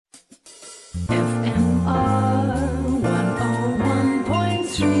FMR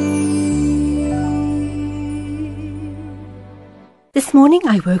 101.3. This morning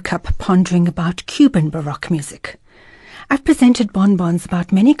I woke up pondering about Cuban Baroque music. I've presented bonbons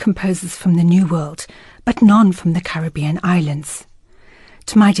about many composers from the New World, but none from the Caribbean islands.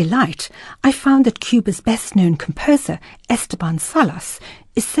 To my delight, I found that Cuba's best-known composer, Esteban Salas,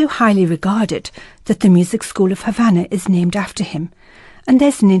 is so highly regarded that the Music School of Havana is named after him, and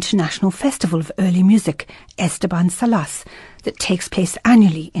there's an international festival of early music, Esteban Salas, that takes place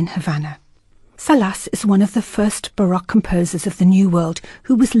annually in Havana. Salas is one of the first Baroque composers of the New World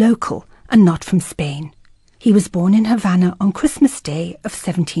who was local and not from Spain. He was born in Havana on Christmas Day of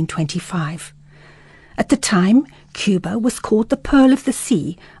 1725. At the time, Cuba was called the Pearl of the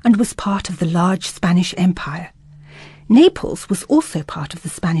Sea and was part of the large Spanish Empire. Naples was also part of the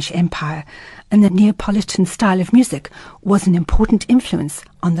Spanish Empire, and the Neapolitan style of music was an important influence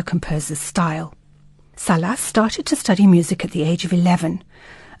on the composer's style. Salas started to study music at the age of 11,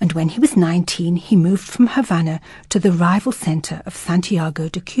 and when he was 19 he moved from Havana to the rival centre of Santiago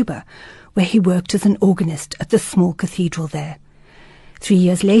de Cuba, where he worked as an organist at the small cathedral there. 3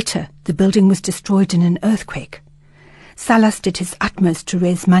 years later, the building was destroyed in an earthquake. Salas did his utmost to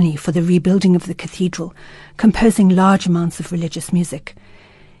raise money for the rebuilding of the cathedral, composing large amounts of religious music.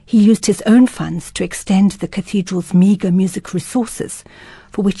 He used his own funds to extend the cathedral's meagre music resources,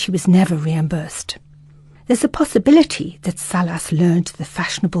 for which he was never reimbursed. There's a possibility that Salas learned the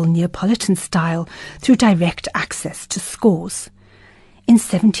fashionable Neapolitan style through direct access to scores. In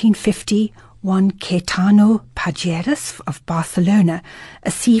 1750, one Caetano Pajeras of Barcelona, a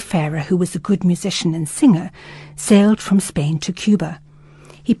seafarer who was a good musician and singer, sailed from Spain to Cuba.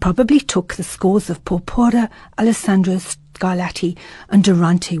 He probably took the scores of Porpora, Alessandro Scarlatti and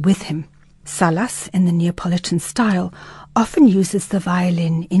Durante with him. Salas, in the Neapolitan style, often uses the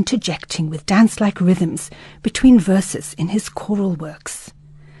violin interjecting with dance-like rhythms between verses in his choral works.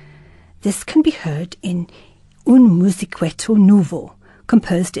 This can be heard in Un Musiquetto Nuovo,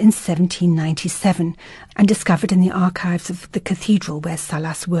 composed in 1797 and discovered in the archives of the cathedral where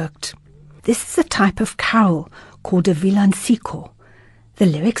Salas worked. This is a type of carol called a villancico. The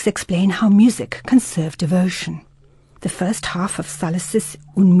lyrics explain how music can serve devotion. The first half of Salas's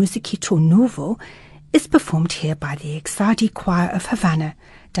Un Musiquetto Nuovo is performed here by the Exardi Choir of Havana,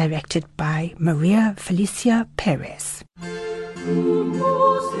 directed by Maria Felicia Perez.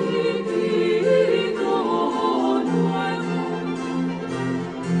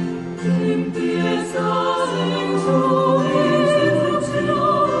 Vida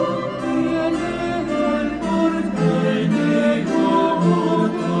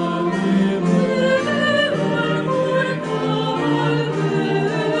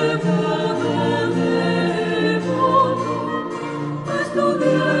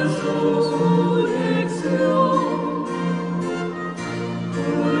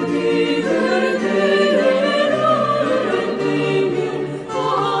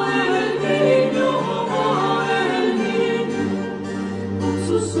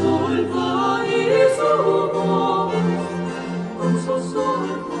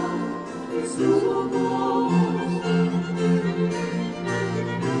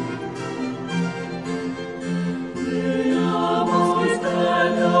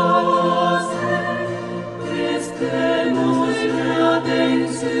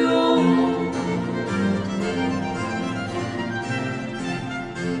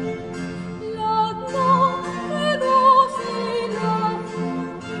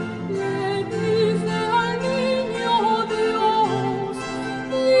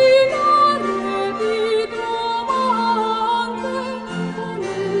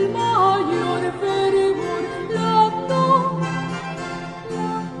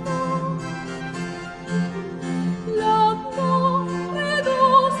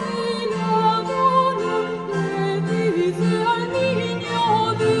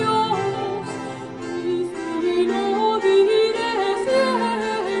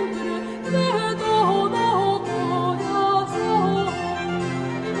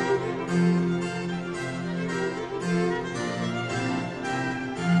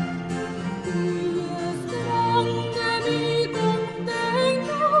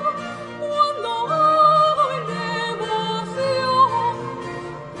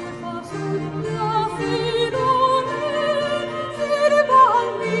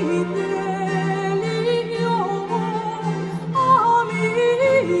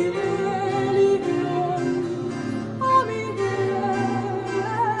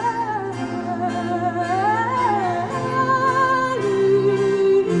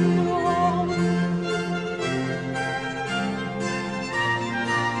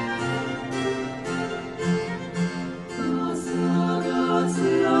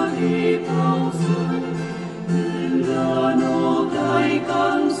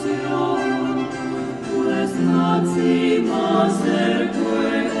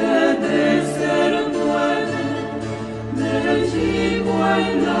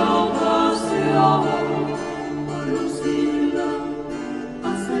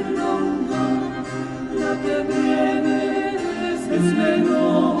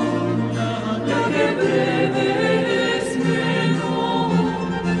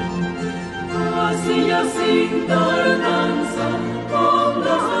Sin tardanza, con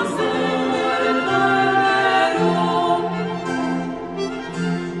las del Calero.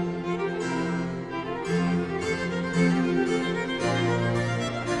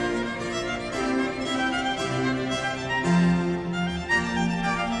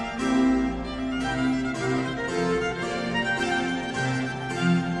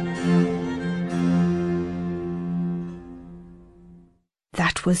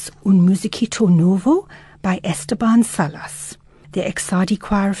 That was Un Musichito Nuevo by Esteban Salas. The Exardi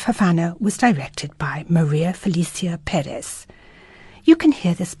Choir of Havana was directed by Maria Felicia Perez. You can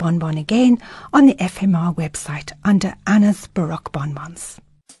hear this bonbon again on the FMR website under Anna's Baroque Bonbons.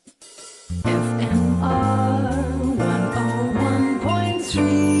 FM